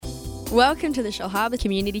Welcome to the Shellharbour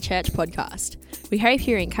Community Church podcast. We hope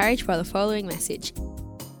you're encouraged by the following message.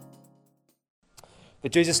 The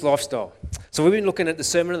Jesus lifestyle. So we've been looking at the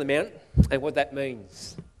Sermon on the Mount and what that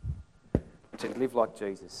means to live like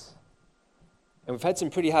Jesus. And we've had some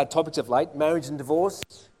pretty hard topics of late: marriage and divorce,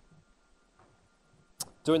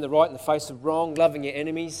 doing the right in the face of wrong, loving your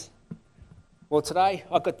enemies. Well, today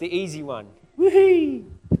I've got the easy one. Woohoo!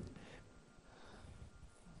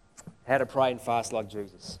 How to pray and fast like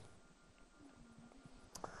Jesus.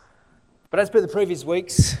 But as per the previous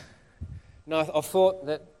weeks, I've thought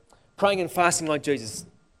that praying and fasting like Jesus,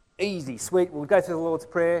 easy, sweet. We'll go through the Lord's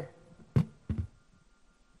Prayer.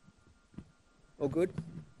 All good?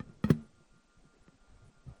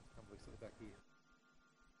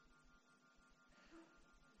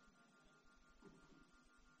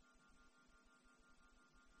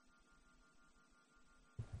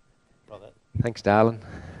 Thanks, darling.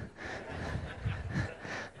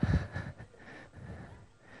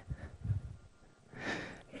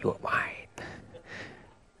 You're mine.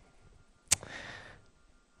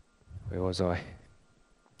 Where was I?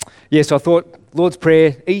 So I thought, Lord's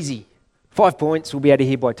Prayer, easy. 5 points, we'll be out of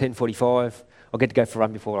here by 10:45. I'll get to go for a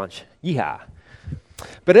run before lunch. Yeehaw.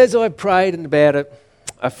 But as I prayed and about it,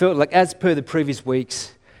 I felt like, as per the previous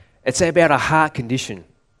weeks, it's about a heart condition.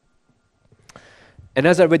 And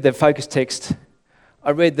as I read the focus text, I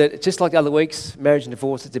read that just like the other weeks, marriage and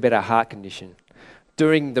divorce, it's about our heart condition.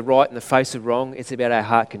 Doing the right in the face of wrong, it's about our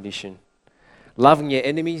heart condition. Loving your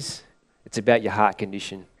enemies, it's about your heart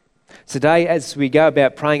condition. Today, as we go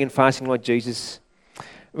about praying and fasting like Jesus,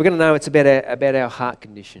 we're going to know it's about our heart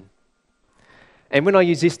condition. And when I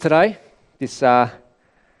use this today, this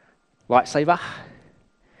lightsaber,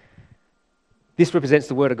 this represents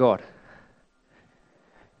the Word of God.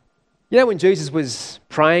 You know, when Jesus was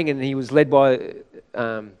praying and he was led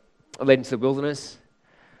into the wilderness,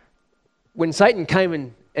 when Satan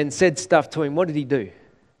came and said stuff to him, what did he do?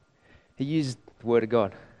 He used the Word of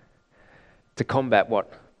God to combat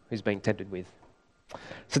what he's being tempted with.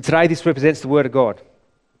 So today, this represents the Word of God.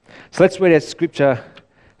 So let's read our scripture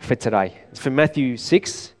for today. It's from Matthew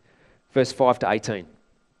 6, verse 5 to 18.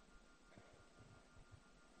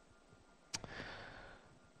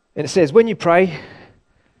 And it says, when you pray,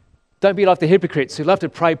 don't be like the hypocrites who love to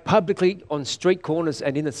pray publicly on street corners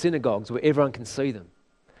and in the synagogues where everyone can see them.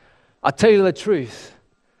 I tell you the truth,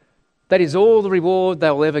 that is all the reward they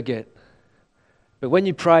will ever get. But when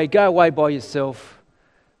you pray, go away by yourself,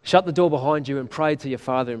 shut the door behind you and pray to your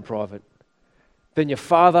Father in private. Then your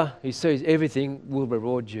Father, who sees everything, will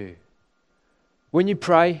reward you. When you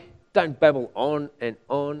pray, don't babble on and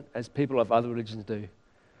on as people of other religions do.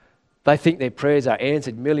 They think their prayers are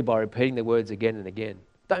answered merely by repeating the words again and again.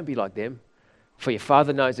 Don't be like them, for your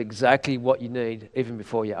Father knows exactly what you need even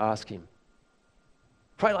before you ask Him.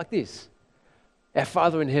 Pray like this: Our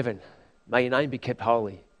Father in heaven, may your name be kept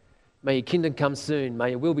holy. May your kingdom come soon.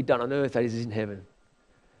 May your will be done on earth as it is in heaven.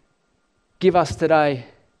 Give us today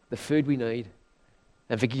the food we need,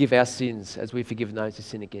 and forgive our sins as we forgive those who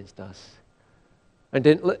sin against us. And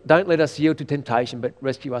don't let us yield to temptation, but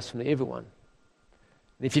rescue us from the evil one.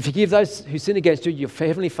 And if you forgive those who sin against you, your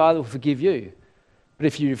heavenly Father will forgive you. But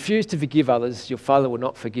if you refuse to forgive others, your Father will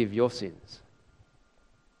not forgive your sins.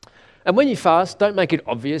 And when you fast, don't make it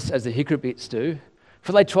obvious as the hypocrites do,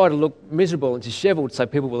 for they try to look miserable and disheveled so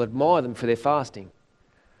people will admire them for their fasting.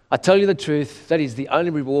 I tell you the truth, that is the only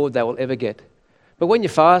reward they will ever get. But when you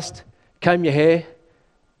fast, comb your hair,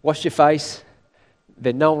 wash your face,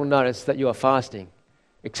 then no one will notice that you are fasting,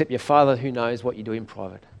 except your Father who knows what you do in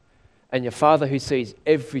private. And your Father who sees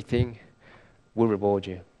everything will reward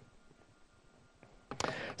you.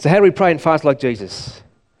 So how do we pray and fast like Jesus?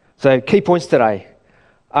 So key points today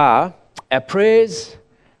are: our prayers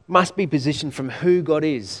must be positioned from who God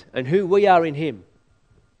is and who we are in Him,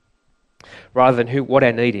 rather than what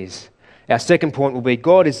our need is. Our second point will be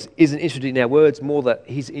God isn't interested in our words more than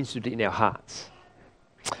He's interested in our hearts.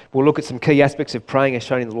 We'll look at some key aspects of praying as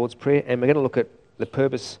shown in the Lord's Prayer, and we're going to look at the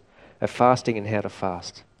purpose of fasting and how to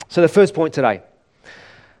fast. So the first point today,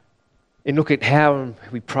 in looking at how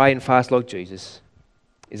we pray and fast like Jesus,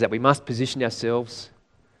 is that we must position ourselves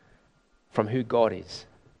from who God is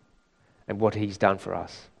and what He's done for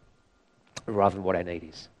us, rather than what our need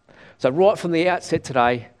is. So right from the outset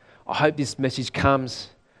today, I hope this message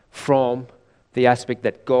comes from the aspect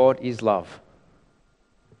that God is love.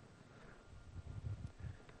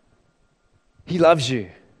 He loves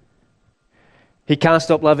you. He can't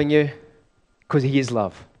stop loving you because He is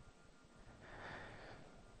love.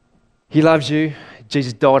 He loves you.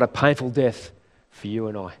 Jesus died a painful death for you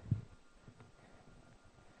and I,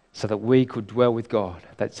 so that we could dwell with God,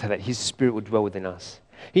 so that His Spirit would dwell within us.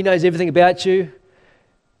 He knows everything about you.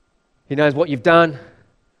 He knows what you've done.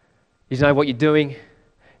 He knows what you're doing.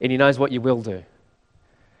 And He knows what you will do.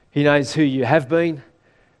 He knows who you have been,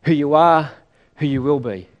 who you are, who you will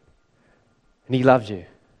be. And He loves you.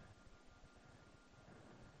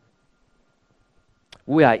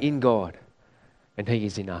 We are in God, and He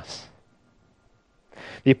is in us.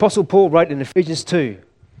 The Apostle Paul wrote in Ephesians 2,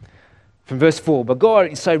 from verse 4, "But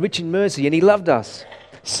God is so rich in mercy, and He loved us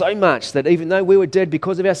so much that even though we were dead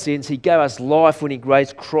because of our sins, He gave us life when He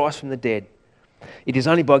raised Christ from the dead. It is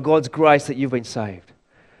only by God's grace that you've been saved.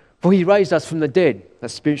 For He raised us from the dead,"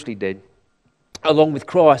 that's spiritually dead, "along with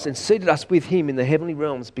Christ, and seated us with Him in the heavenly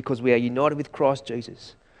realms because we are united with Christ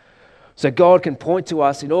Jesus. So God can point to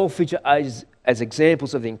us in all future ages as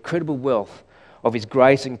examples of the incredible wealth of His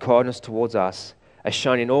grace and kindness towards us, as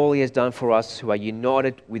shown in all He has done for us who are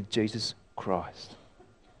united with Jesus Christ."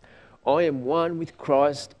 I am one with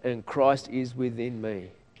Christ, and Christ is within me.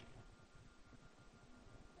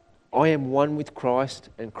 I am one with Christ,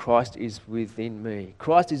 and Christ is within me.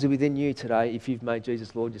 Christ is within you today if you've made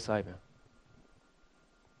Jesus Lord your Saviour.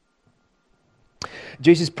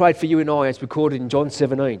 Jesus prayed for you and I, as recorded in John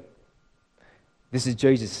 17. This is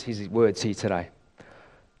Jesus, his words here today.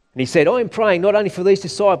 And He said, "I am praying not only for these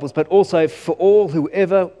disciples, but also for all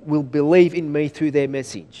whoever will believe in me through their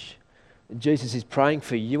message." And Jesus is praying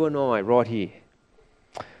for you and I right here.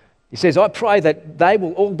 He says, "I pray that they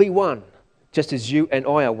will all be one, just as you and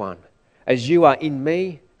I are one, as you are in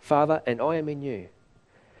me, Father, and I am in you.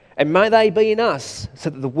 And may they be in us, so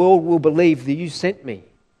that the world will believe that you sent me.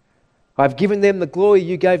 I have given them the glory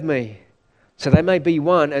you gave me, so they may be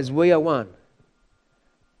one as we are one.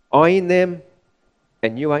 I am in them,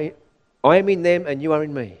 and you are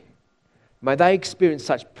in me. May they experience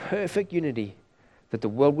such perfect unity that the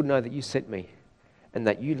world would know that you sent me and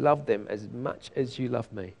that you love them as much as you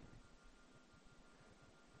love me."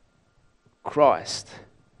 Christ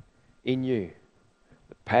in you,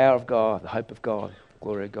 the power of God, the hope of God, the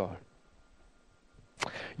glory of God.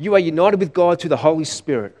 You are united with God through the Holy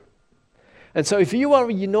Spirit. And so if you are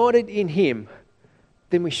united in Him,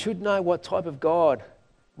 then we should know what type of God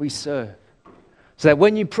we serve. So that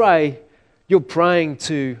when you pray, you're praying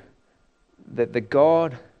to the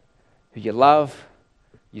God who you love,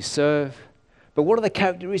 you serve. But what are the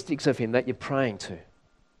characteristics of Him that you're praying to?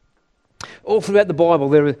 All throughout the Bible,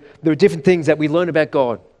 there are different things that we learn about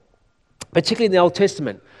God, particularly in the Old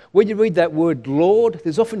Testament. When you read that word Lord,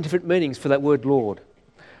 there's often different meanings for that word Lord.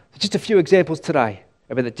 Just a few examples today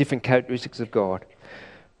about the different characteristics of God.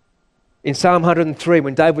 In Psalm 103,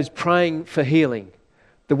 when David was praying for healing,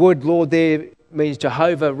 the word Lord there means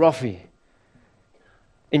Jehovah Rapha.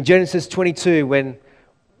 In Genesis 22, when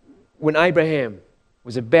Abraham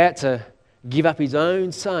was about to give up his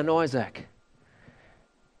own son, Isaac,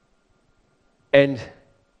 and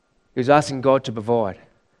he was asking God to provide.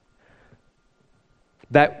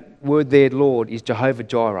 That word there, Lord, is Jehovah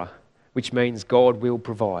Jireh, which means God will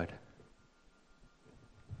provide.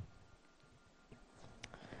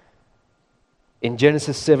 In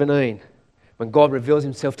Genesis 17, when God reveals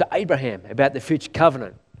Himself to Abraham about the future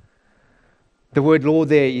covenant, the word Lord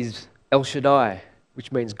there is El Shaddai,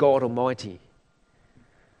 which means God Almighty.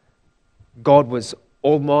 God was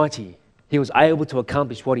almighty. He was able to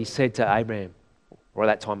accomplish what He said to Abraham, or at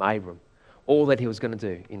that time Abram, all that He was going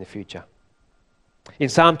to do in the future. In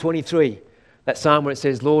Psalm 23, that psalm where it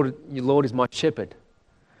says, "Lord, your Lord is my shepherd,"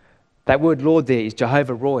 that word Lord there is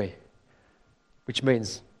Jehovah Roy, which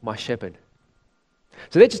means my shepherd.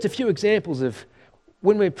 So they're just a few examples of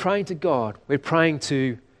when we're praying to God, we're praying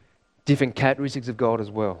to different characteristics of God as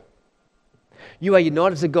well. You are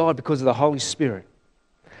united to God because of the Holy Spirit.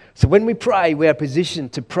 So when we pray, we are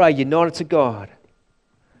positioned to pray united to God,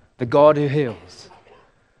 the God who heals.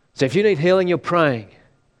 So if you need healing, you're praying,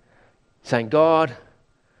 saying, "God,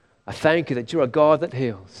 I thank you that you're a God that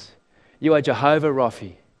heals. You are Jehovah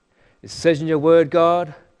Rapha. It says in your word,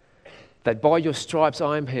 God, that by your stripes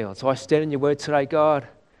I am healed. So I stand in your word today, God,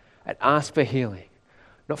 and ask for healing.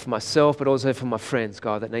 Not for myself, but also for my friends,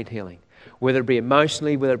 God, that need healing. Whether it be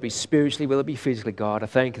emotionally, whether it be spiritually, whether it be physically, God, I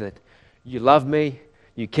thank you that you love me,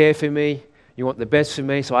 you care for me, you want the best for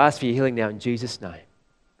me. So I ask for your healing now in Jesus' name."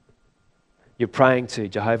 You're praying to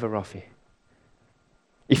Jehovah Rapha.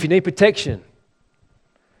 If you need protection,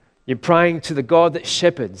 you're praying to the God that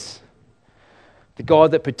shepherds, the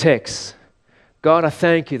God that protects. God, I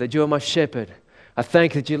thank you that you are my shepherd. I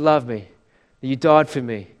thank you that you love me, that you died for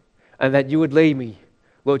me, and that you would lead me.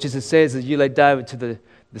 Lord, just as it says that you led David to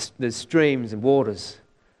the streams and waters,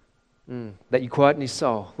 that you quieten his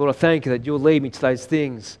soul. Lord, I thank you that you'll lead me to those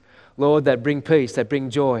things, Lord, that bring peace, that bring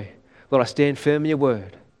joy. Lord, I stand firm in your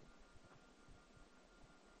word.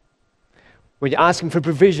 When you're asking for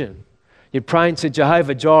provision, you're praying to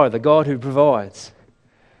Jehovah Jireh, the God who provides.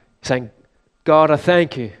 You're saying, God, I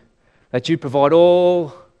thank you that you provide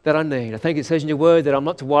all that I need. I thank you, it says in your word that I'm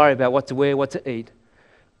not to worry about what to wear, what to eat.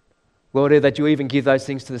 Lord, that you even give those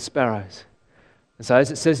things to the sparrows. And so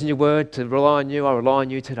as it says in your word, to rely on you, I rely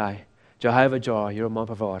on you today. Jehovah Jireh, you're my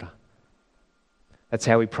provider. That's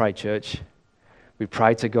how we pray, church. We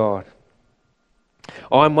pray to God.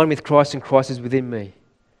 I am one with Christ and Christ is within me.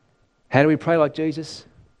 How do we pray like Jesus?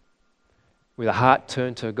 With a heart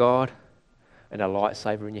turned to God and a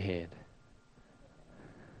lightsaber in your hand.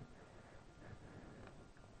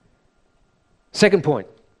 Second point,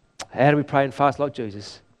 how do we pray and fast like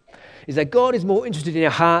Jesus? Is that God is more interested in our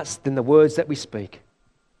hearts than the words that we speak.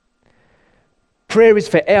 Prayer is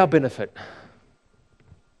for our benefit.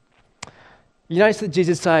 You notice that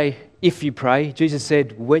Jesus say, if you pray. Jesus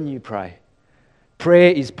said, when you pray.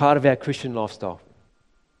 Prayer is part of our Christian lifestyle.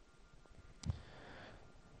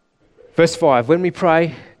 Verse 5, when we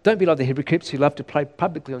pray, don't be like the hypocrites who love to pray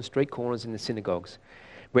publicly on street corners in the synagogues,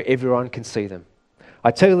 where everyone can see them.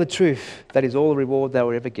 I tell you the truth, that is all the reward they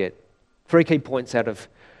will ever get. 3 key points out of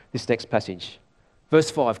this next passage.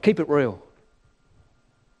 Verse 5, keep it real.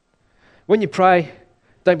 When you pray,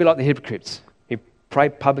 don't be like the hypocrites who pray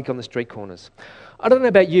publicly on the street corners. I don't know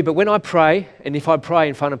about you, but when I pray, and if I pray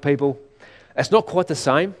in front of people, it's not quite the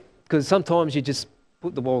same, because sometimes you just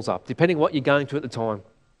put the walls up, depending on what you're going through at the time.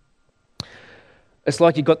 It's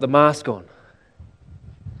like you've got the mask on.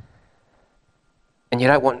 And you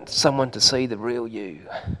don't want someone to see the real you.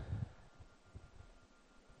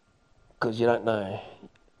 Because you don't know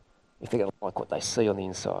if they're going to like what they see on the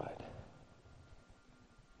inside.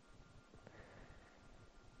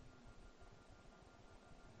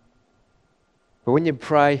 But when you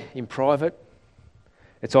pray in private,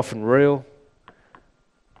 it's often real,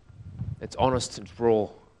 it's honest, it's raw.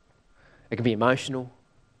 It can be emotional.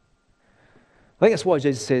 I think that's why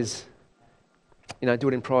Jesus says, do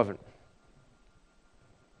it in private.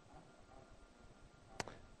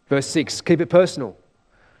 Verse 6, keep it personal.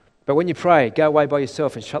 But when you pray, go away by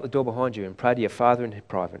yourself and shut the door behind you and pray to your Father in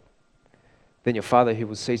private. Then your Father who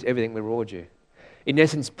will sees everything will reward you. In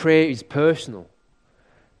essence, prayer is personal.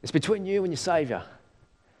 It's between you and your Saviour.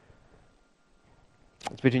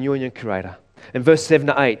 It's between you and your Creator. And verse 7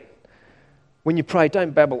 to 8, when you pray,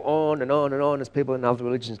 don't babble on and on and on as people in other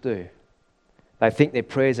religions do. They think their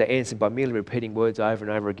prayers are answered by merely repeating words over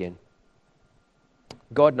and over again.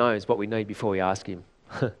 God knows what we need before we ask Him.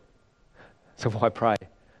 So why pray?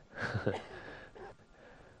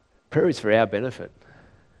 Prayer is for our benefit.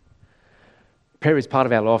 Prayer is part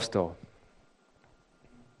of our lifestyle.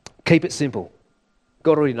 Keep it simple.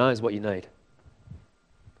 God already knows what you need.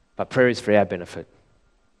 But prayer is for our benefit.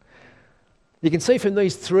 You can see from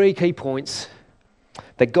these 3 key points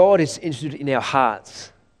that God is interested in our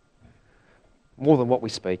hearts more than what we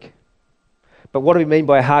speak. But what do we mean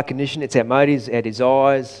by a heart condition? It's our motives, our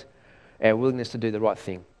desires, our willingness to do the right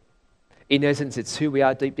thing. In essence, it's who we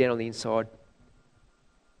are deep down on the inside.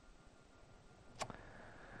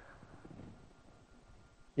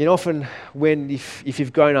 Often if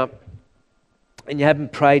you've grown up and you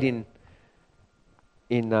haven't prayed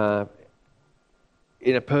in a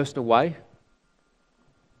personal way,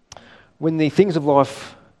 when the things of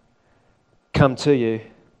life come to you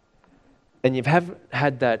and you haven't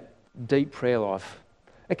had that deep prayer life,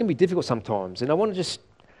 it can be difficult sometimes. And I want to just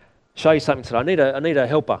show you something today. I need a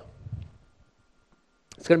helper.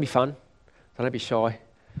 It's going to be fun, so don't be shy.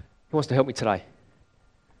 Who wants to help me today?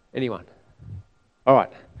 Anyone? All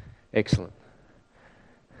right, excellent.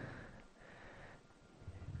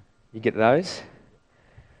 You get those.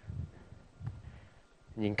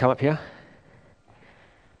 And you can come up here.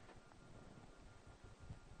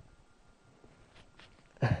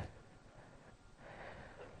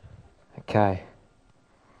 Okay.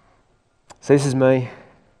 So this is me.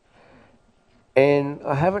 And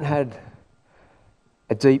I haven't had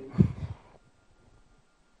a deep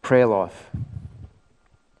prayer life.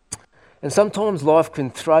 And sometimes life can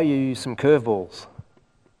throw you some curveballs.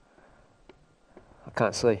 I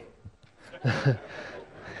can't see.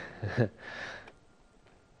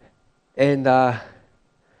 And I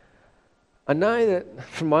know that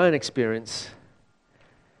from my own experience,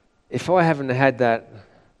 if I haven't had that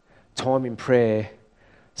time in prayer,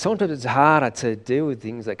 sometimes it's harder to deal with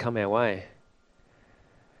things that come our way.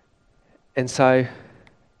 And so,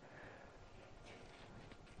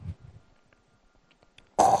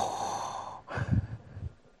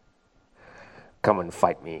 come and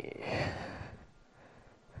fight me.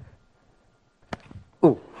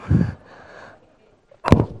 Ooh.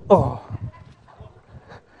 Oh.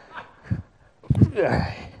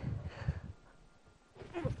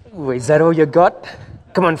 Ooh, is that all you got?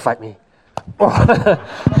 Come on, fight me. Oh.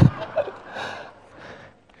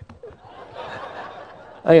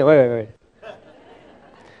 Okay, wait.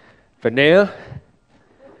 But now,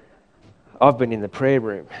 I've been in the prayer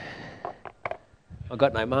room. I've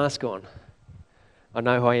got no mask on. I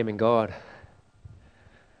know who I am in God.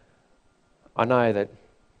 I know that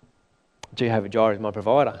Jehovah Jireh is my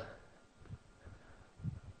provider.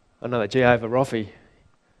 I know that Jehovah Rapha,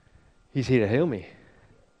 He's here to heal me.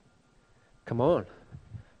 Come on.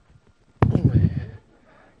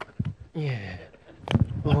 Yeah.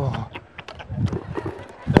 Oh.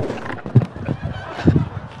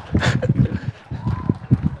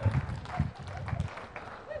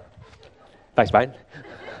 Thanks, mate.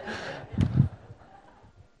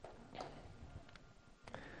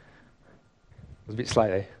 I was a bit slow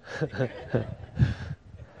there.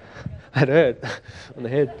 That hurt on the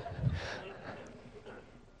head.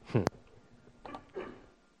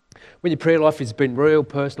 When your prayer life has been real,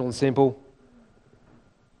 personal and simple,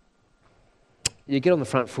 you get on the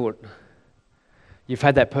front foot. You've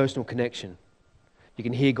had that personal connection. You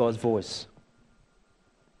can hear God's voice.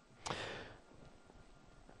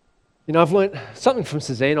 You know, I've learned something from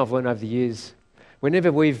Suzanne I've learned over the years.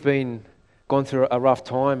 Whenever we've gone through a rough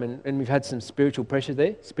time and we've had some spiritual pressure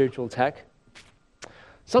there, spiritual attack,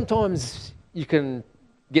 sometimes you can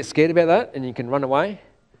get scared about that and you can run away.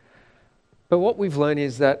 But what we've learned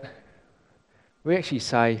is that we actually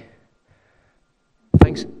say,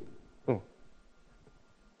 thanks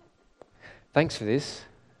for this.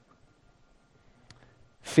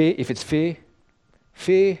 Fear, if it's fear,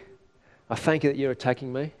 I thank you that you're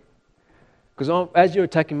attacking me. Because as you're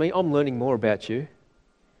attacking me, I'm learning more about you.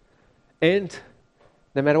 And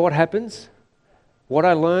no matter what happens, what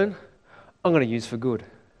I learn, I'm going to use for good.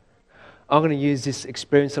 I'm going to use this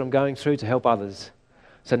experience that I'm going through to help others.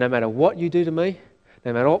 So no matter what you do to me,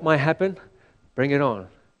 no matter what may happen, bring it on.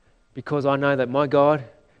 Because I know that my God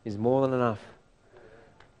is more than enough.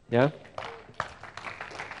 Yeah?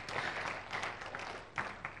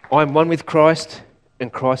 I'm one with Christ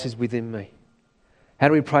and Christ is within me. How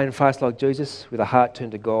do we pray and fast like Jesus? With a heart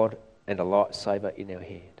turned to God and a lightsaber in our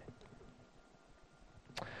hand.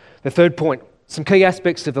 The third point, some key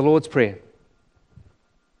aspects of the Lord's Prayer.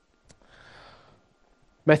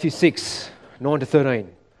 Matthew 6, 9 to 13.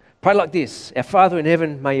 Pray like this: Our Father in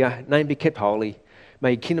heaven, may your name be kept holy.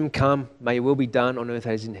 May your kingdom come. May your will be done on earth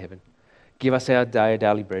as in heaven. Give us our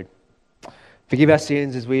daily bread. Forgive our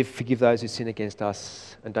sins as we forgive those who sin against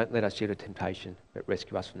us. And don't let us yield to temptation, but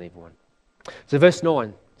rescue us from the evil one. So verse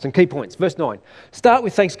 9, some key points. Verse 9, start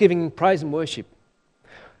with thanksgiving, praise and worship.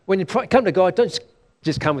 When you come to God, don't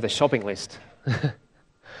just come with a shopping list.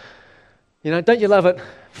 You know, don't you love it,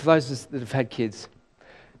 for those that have had kids,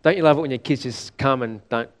 don't you love it when your kids just come and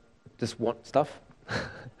don't just want stuff?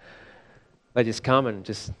 They just come and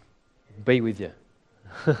just be with you.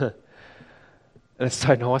 And it's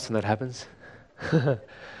so nice when that happens. But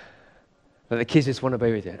the kids just want to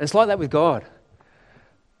be with you. And it's like that with God.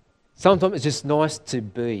 Sometimes it's just nice to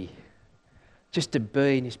be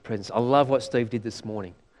in His presence. I love what Steve did this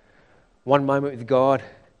morning. One moment with God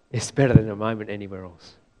is better than a moment anywhere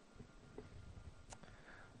else.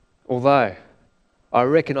 Although, I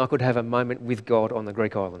reckon I could have a moment with God on the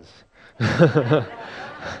Greek islands.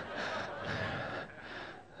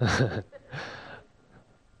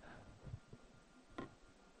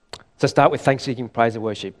 So start with thanksgiving, praise and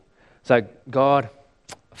worship. So God,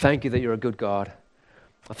 thank you that you're a good God.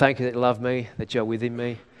 I thank you that you love me, that you're within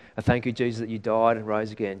me. I thank you, Jesus, that you died and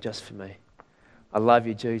rose again just for me. I love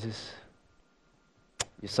you, Jesus.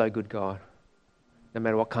 You're so good, God. No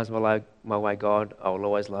matter what comes my way, God, I will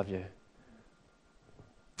always love you.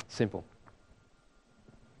 Simple.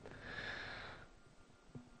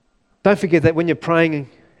 Don't forget that when you're praying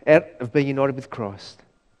out of being united with Christ,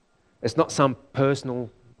 it's not some personal,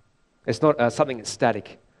 it's not something that's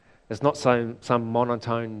static. It's not some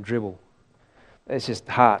monotone dribble. It's just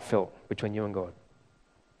heartfelt between you and God.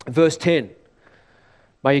 Verse 10,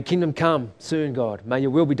 may your kingdom come soon, God. May your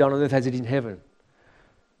will be done on earth as it is in heaven.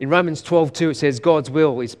 In Romans 12:2 it says God's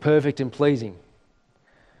will is perfect and pleasing.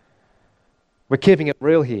 We're keeping it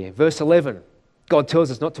real here. Verse 11, God tells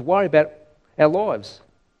us not to worry about our lives.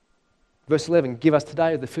 Verse 11, give us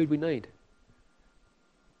today the food we need.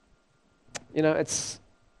 You know, it's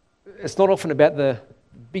not often about the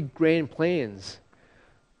big grand plans.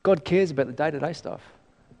 God cares about the day-to-day stuff.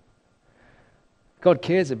 God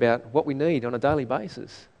cares about what we need on a daily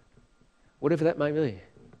basis, whatever that may be.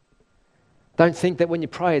 Don't think that when you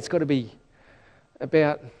pray it's got to be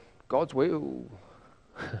about God's will.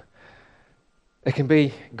 It can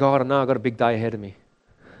be, God, I know I've got a big day ahead of me.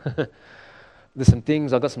 There's some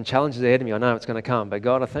things, I've got some challenges ahead of me. I know it's going to come. But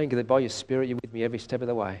God, I thank you that by your Spirit, you're with me every step of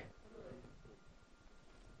the way.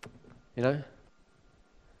 You know?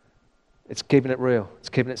 It's keeping it real. It's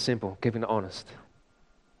keeping it simple. Keeping it honest.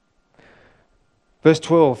 Verse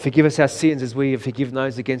 12, forgive us our sins as we have forgiven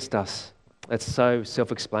those against us. That's so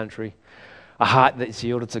self-explanatory. A heart that is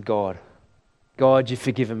yielded to God. God, you've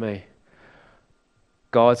forgiven me.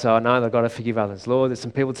 God, so I know that I've got to forgive others. Lord, there's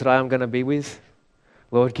some people today I'm going to be with.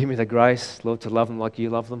 Lord, give me the grace, Lord, to love them like you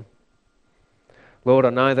love them. Lord, I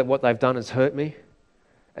know that what they've done has hurt me,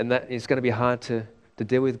 and that it's going to be hard to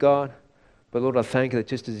deal with, God. But Lord, I thank you that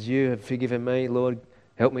just as you have forgiven me, Lord,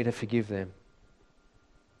 help me to forgive them.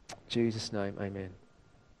 In Jesus' name, amen.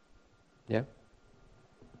 Yeah?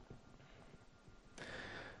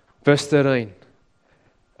 Verse 13.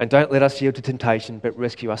 And don't let us yield to temptation, but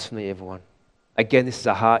rescue us from the evil one. Again, this is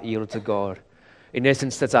a heart yielded to God. In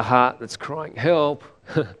essence, that's a heart that's crying, help.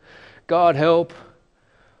 God, help.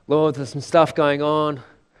 Lord, there's some stuff going on.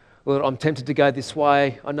 Lord, I'm tempted to go this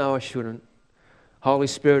way. I know I shouldn't. Holy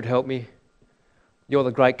Spirit, help me. You're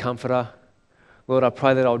the great comforter. Lord, I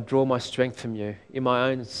pray that I'll draw my strength from you. In my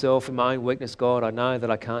own self, in my own weakness, God, I know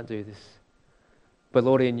that I can't do this. But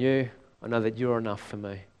Lord, in you, I know that you're enough for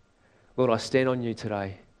me. Lord, I stand on you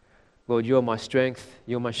today. Lord, you're my strength,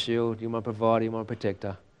 you're my shield, you're my provider, you're my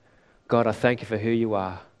protector. God, I thank you for who you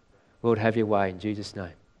are. Lord, have your way in Jesus'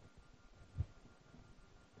 name.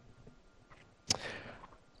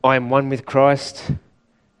 I am one with Christ,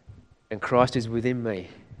 and Christ is within me.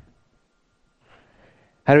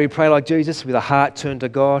 How do we pray like Jesus? With a heart turned to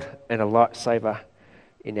God and a lightsaber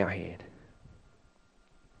in our hand.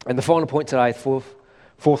 And the final point today,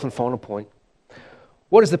 fourth and final point.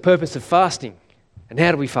 What is the purpose of fasting? And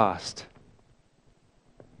how do we fast?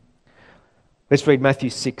 Let's read Matthew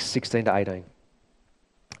 6, 16 to 18.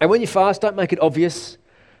 And when you fast, don't make it obvious,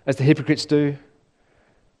 as the hypocrites do,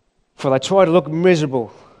 for they try to look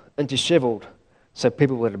miserable and dishevelled, so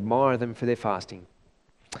people will admire them for their fasting.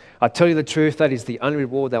 I tell you the truth, that is the only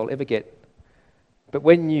reward they will ever get. But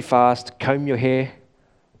when you fast, comb your hair,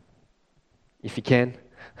 if you can,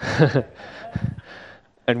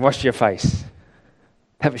 and wash your face.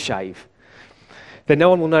 Have a shave. Then no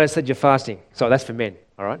one will notice that you're fasting. So that's for men,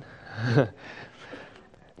 all right?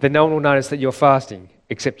 Then no one will notice that you're fasting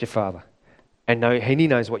except your Father. And He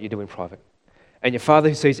knows what you do in private. And your Father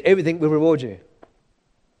who sees everything will reward you.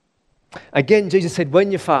 Again, Jesus said,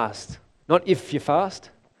 when you fast, not if you fast.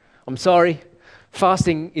 I'm sorry,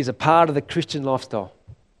 fasting is a part of the Christian lifestyle.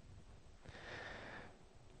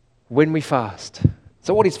 When we fast.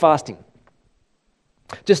 So what is fasting?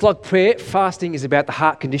 Just like prayer, fasting is about the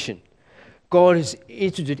heart condition. God is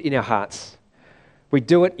interested in our hearts. We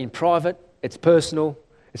do it in private, it's personal,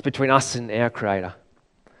 it's between us and our Creator.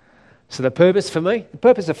 So the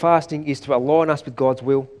purpose of fasting is to align us with God's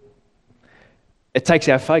will. It takes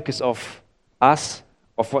our focus off us,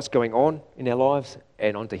 off what's going on in our lives,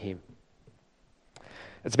 and onto Him.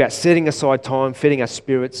 It's about setting aside time, feeding our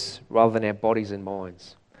spirits rather than our bodies and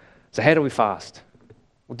minds. So how do we fast?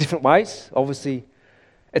 Well, different ways. Obviously,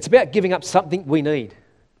 it's about giving up something we need.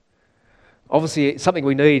 Obviously, it's something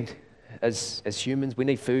we need as humans. We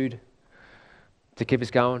need food to keep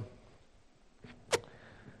us going.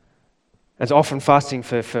 And so often fasting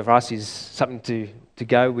for us is something to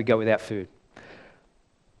go. We go without food.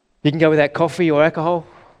 You can go without coffee or alcohol.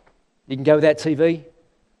 You can go without TV.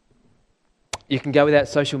 You can go without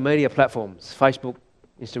social media platforms, Facebook,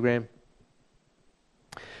 Instagram.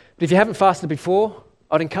 But if you haven't fasted before,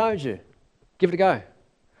 I'd encourage you, give it a go.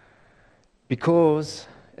 Because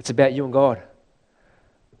it's about you and God.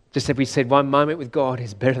 Just as we said, one moment with God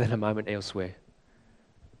is better than a moment elsewhere.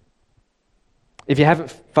 If you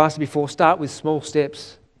haven't fasted before, start with small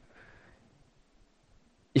steps.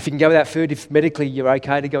 If you can go without food, if medically you're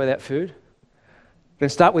okay to go without food, then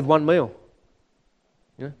start with one meal.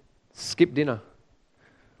 You know, skip dinner.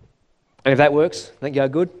 And if that works, then go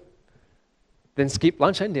good. Then skip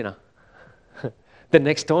lunch and dinner. Then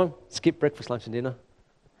next time, skip breakfast, lunch and dinner.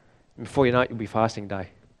 And before you know it, you'll be fasting a day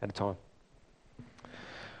at a time.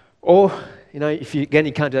 Or, if you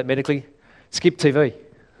can't do that medically, skip TV.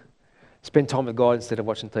 Spend time with God instead of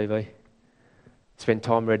watching TV. Spend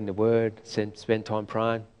time reading the Word. Spend time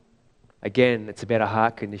praying. Again, it's about a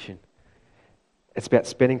heart condition. It's about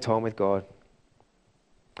spending time with God.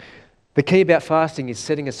 The key about fasting is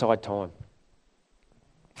setting aside time.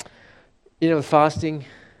 With fasting,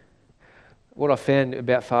 what I found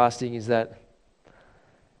about fasting is that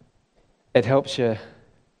it helps you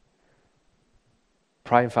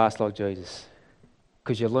pray and fast like Jesus.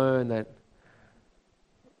 Because you learn that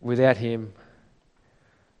without Him,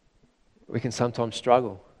 we can sometimes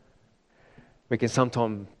struggle. We can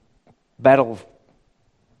sometimes battle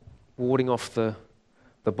warding off the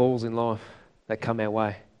balls in life that come our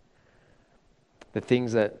way. The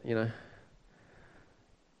things that,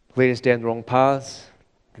 lead us down the wrong paths.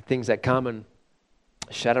 The things that come and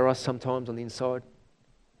shatter us sometimes on the inside.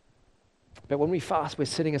 But when we fast, we're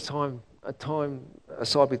setting a time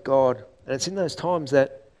aside with God. And it's in those times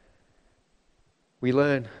that we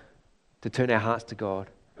learn to turn our hearts to God,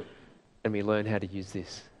 and we learn how to use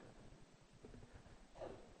this.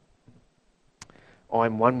 I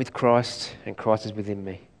am one with Christ, and Christ is within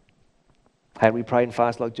me. How do we pray and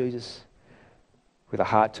fast like Jesus? With a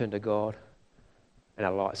heart turned to God and a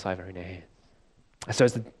lightsaber in our hands. So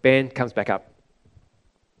as the band comes back up,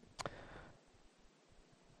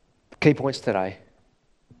 key points today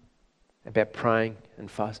about praying and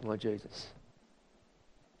fasting like Jesus.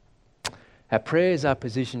 Our prayers are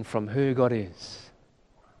positioned from who God is.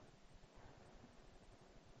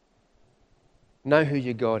 Know who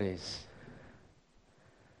your God is.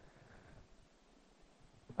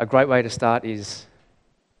 A great way to start is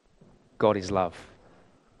God is love.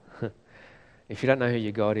 If you don't know who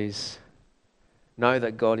your God is, know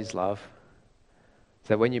that God is love. So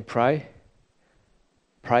that when you pray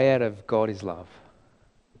out of God is love.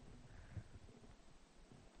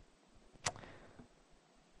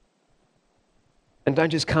 And don't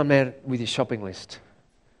just come out with your shopping list.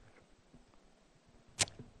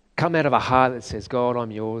 Come out of a heart that says, God, I'm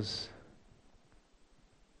yours.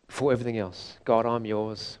 Before everything else, God, I'm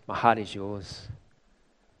yours. My heart is yours.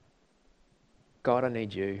 God, I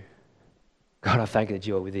need you. God, I thank you that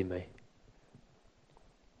you are within me.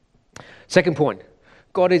 Second point,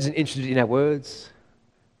 God isn't interested in our words.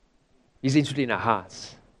 He's interested in our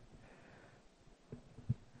hearts.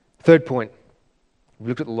 Third point, we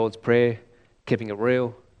looked at the Lord's Prayer, keeping it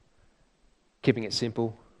real, keeping it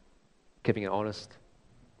simple, keeping it honest.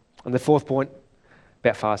 And the fourth point,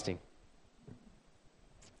 about fasting.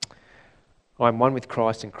 I am one with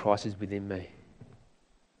Christ and Christ is within me.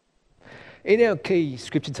 In our key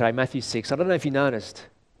scripture today, Matthew 6, I don't know if you noticed,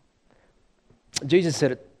 Jesus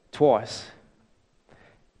said it twice.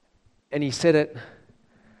 And he said it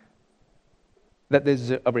that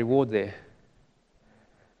there's a reward there.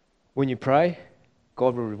 When you pray,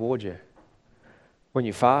 God will reward you. When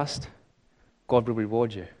you fast, God will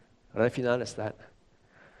reward you. I don't know if you noticed that.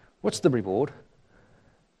 What's the reward?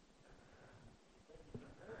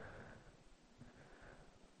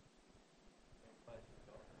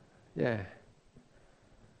 Yeah.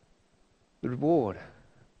 The reward.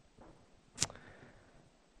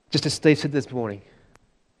 Just as Steve said this morning,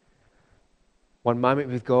 one moment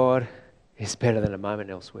with God is better than a moment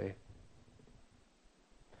elsewhere.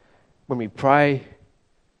 When we pray,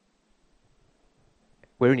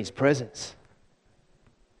 we're in His presence.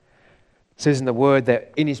 It says in the Word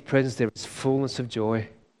that in His presence there is fullness of joy.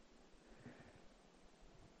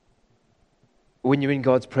 When you're in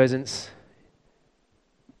God's presence,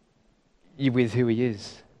 you're with who He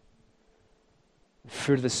is.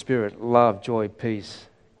 Fruit of the Spirit, love, joy, peace,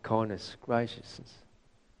 kindness, graciousness,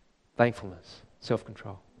 thankfulness,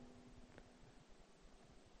 self-control.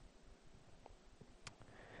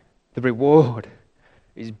 The reward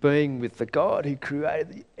is being with the God who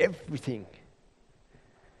created everything.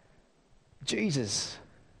 Jesus,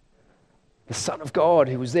 the Son of God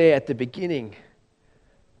who was there at the beginning.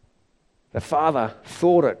 The Father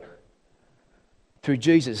thought it through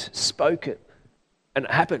Jesus, spoke it, and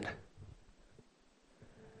it happened.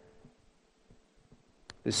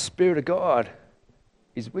 The Spirit of God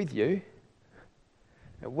is with you.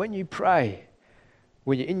 And when you pray,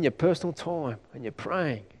 when you're in your personal time and you're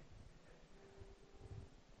praying,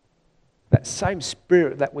 that same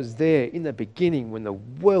Spirit that was there in the beginning when the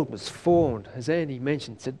world was formed, as Andy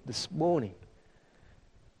mentioned this morning,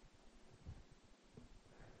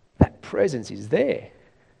 that presence is there,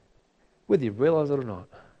 whether you realize it or not.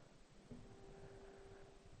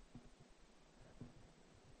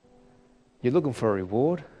 You're looking for a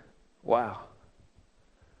reward? Wow.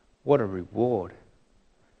 What a reward.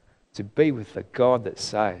 To be with the God that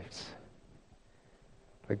saves,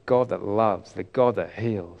 the God that loves, the God that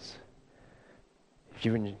heals.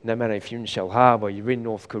 No matter if you're in Shell Harbour, you're in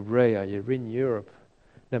North Korea, you're in Europe,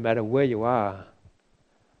 no matter where you are,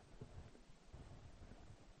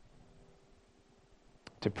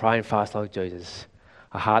 to pray and fast like Jesus,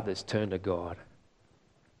 a heart that's turned to God,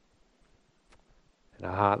 and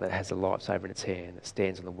a heart that has a lightsaber in its hand that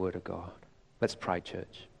stands on the Word of God. Let's pray,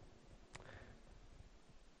 church.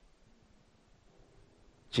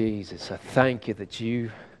 Jesus, I thank you that your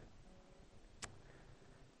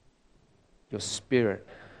Spirit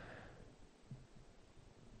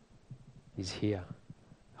is here.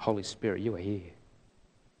 Holy Spirit, you are here.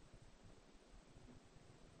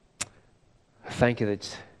 I thank you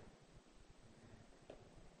that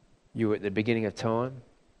you were at the beginning of time,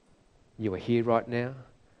 you are here right now,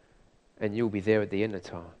 and you'll be there at the end of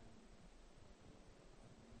time.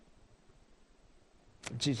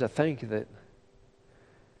 Jesus, I thank you that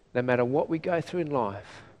no matter what we go through in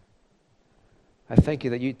life, I thank you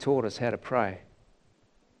that you taught us how to pray.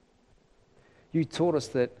 You taught us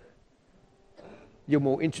that you're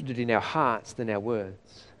more interested in our hearts than our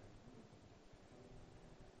words.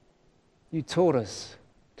 You taught us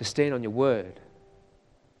to stand on your word.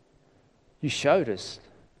 You showed us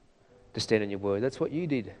to stand on your word. That's what you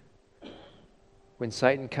did when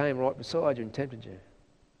Satan came right beside you and tempted you.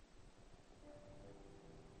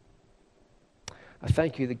 I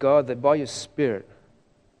thank you, the God, that by your Spirit,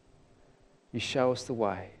 you show us the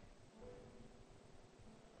way.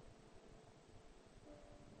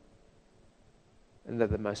 And that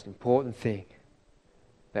the most important thing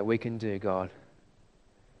that we can do, God,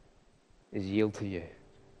 is yield to you.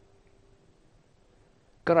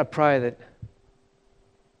 God, I pray that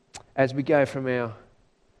as we go from our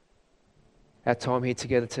time here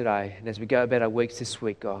together today, and as we go about our weeks this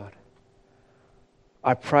week, God,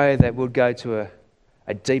 I pray that we'll go to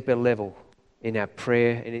a deeper level in our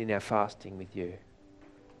prayer and in our fasting with you.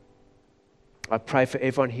 I pray for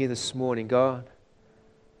everyone here this morning, God,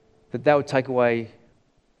 that they will take away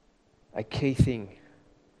a key thing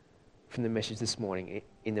from the message this morning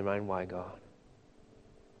in their own way, God.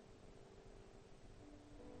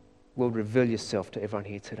 Lord, reveal yourself to everyone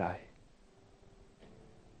here today.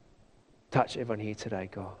 Touch everyone here today,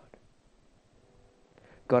 God.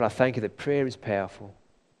 God, I thank you that prayer is powerful.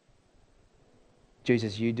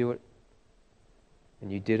 Jesus, you do it,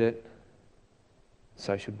 and you did it,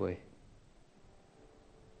 so should we.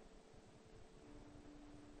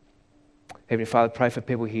 Heavenly Father, pray for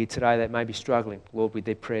people here today that may be struggling, Lord, with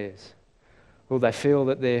their prayers. Lord, they feel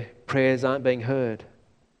that their prayers aren't being heard.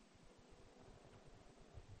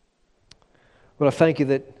 Lord, I thank you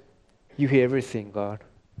that you hear everything, God.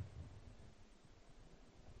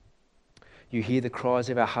 You hear the cries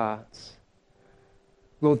of our hearts.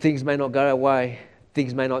 Lord, things may not go our way.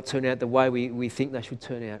 Things may not turn out the way we think they should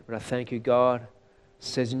turn out. But I thank you, God,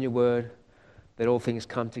 says in your word that all things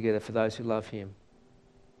come together for those who love him.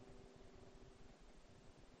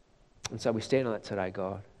 And so we stand on that today,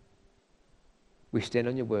 God. We stand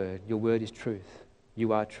on your word. Your word is truth.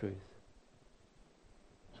 You are truth.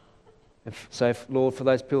 And so, Lord, for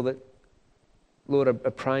those people that, Lord, are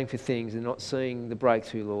praying for things and not seeing the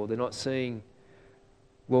breakthrough, Lord, they're not seeing,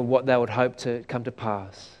 Lord, what they would hope to come to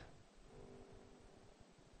pass.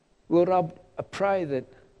 Lord, I pray that,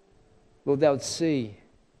 Lord, they would see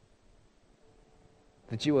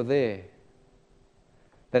that you are there.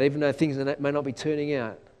 That even though things may not be turning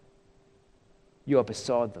out, you are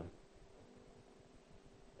beside them.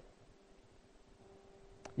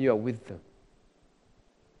 You are with them.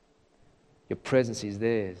 Your presence is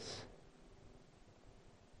theirs.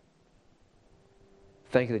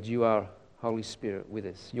 Thank you that you are, Holy Spirit, with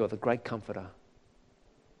us. You are the great comforter.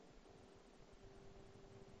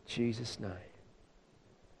 In Jesus' name.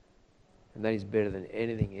 And that is better than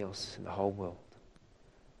anything else in the whole world.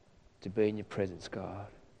 To be in your presence, God.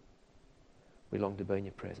 We long to be in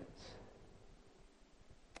your presence.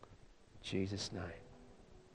 In Jesus' name.